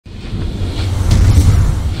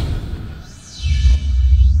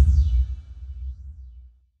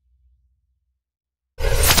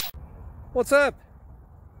What's up?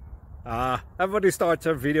 Everybody starts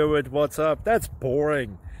a video with what's up. That's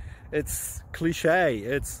boring. It's cliche.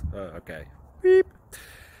 It's okay. Beep.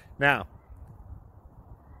 Now,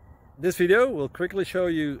 this video will quickly show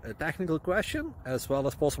you a technical question as well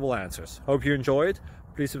as possible answers. Hope you enjoy it.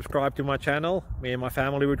 Please subscribe to my channel. Me and my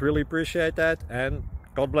family would really appreciate that, and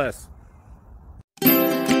God bless.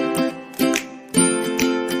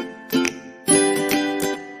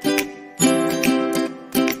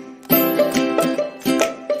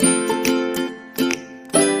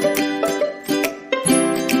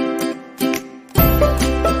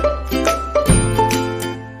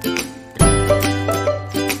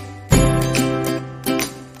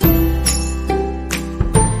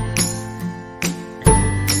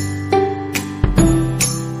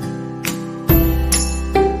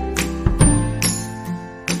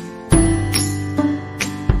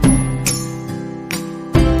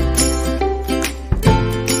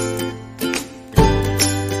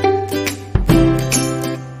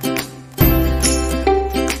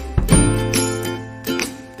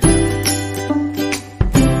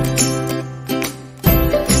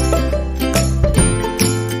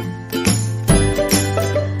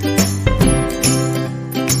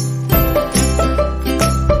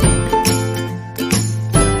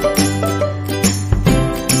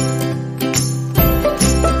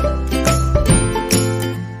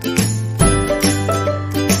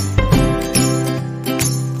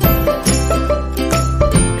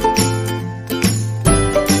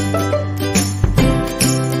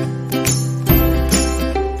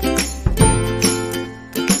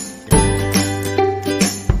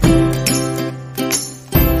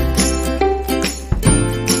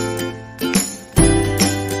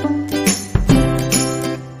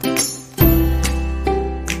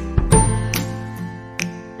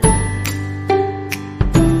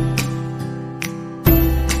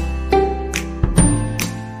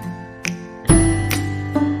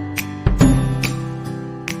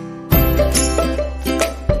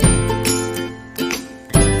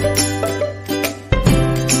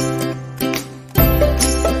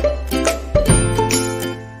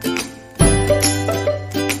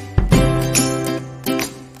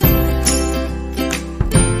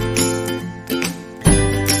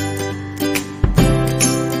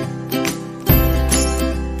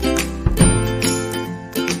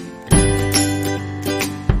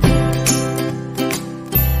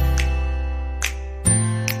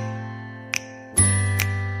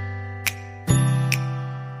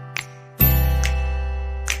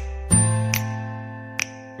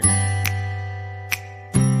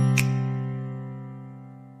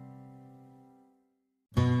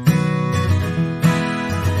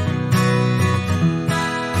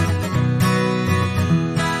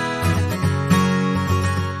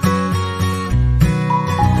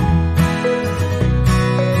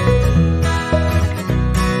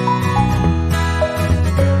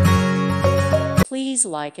 Please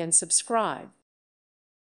like and subscribe.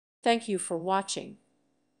 Thank you for watching.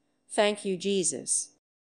 Thank you, Jesus.